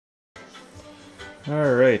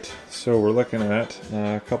Alright, so we're looking at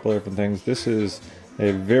a couple of different things. This is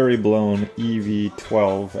a very blown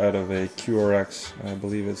EV12 out of a QRX, I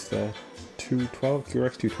believe it's the 212,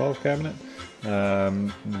 QRX 212 cabinet.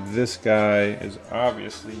 This guy is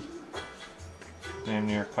obviously damn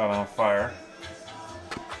near caught on fire.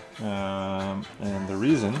 And the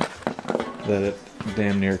reason that it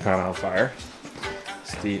damn near caught on fire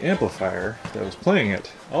is the amplifier that was playing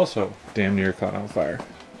it also damn near caught on fire.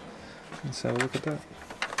 Let's have a look at that.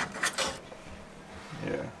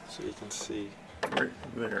 Yeah, so you can see right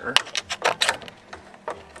there.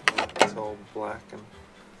 It's all black and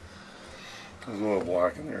there's a little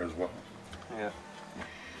black in there as well. yeah.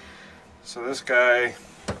 So this guy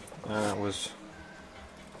was,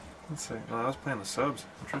 let's see, I was playing the subs.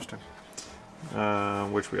 Interesting.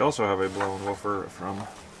 Which we also have a blown woofer from.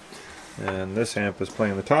 And this amp is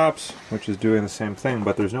playing the tops, which is doing the same thing,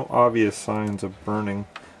 but there's no obvious signs of burning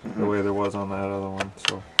the way there was on that other one.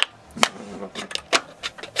 So,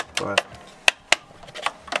 but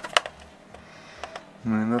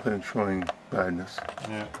nothing showing badness.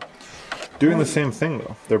 yeah, doing the same thing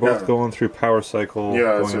though. They're both going through power cycle.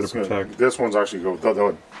 Yeah, going to protect. This one's actually go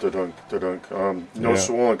da-dunk. No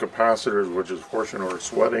swollen capacitors, which is fortune or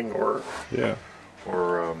sweating or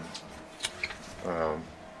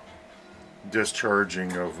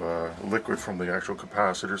discharging of liquid from the actual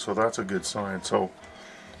capacitor. So that's a good sign. So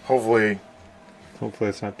hopefully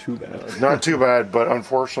it's not too bad. Not too bad, but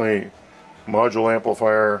unfortunately, module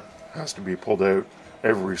amplifier has to be pulled out,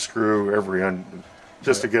 every screw, every end,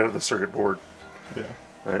 just to get at the circuit board. Yeah.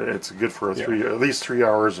 It's good for at least 3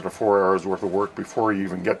 hours to 4 hours worth of work before you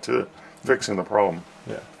even get to fixing the problem.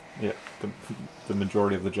 Yeah. Yeah. The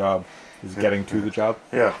majority of the job is getting to the job.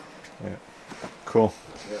 Yeah. Yeah. Cool.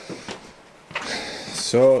 Yeah.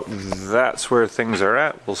 So that's where things are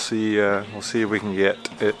at. We'll see if we can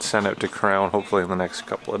get it sent out to Crown hopefully in the next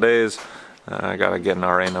couple of days. I gotta get an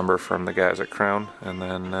RA number from the guys at Crown, and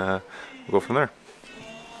then we'll go from there.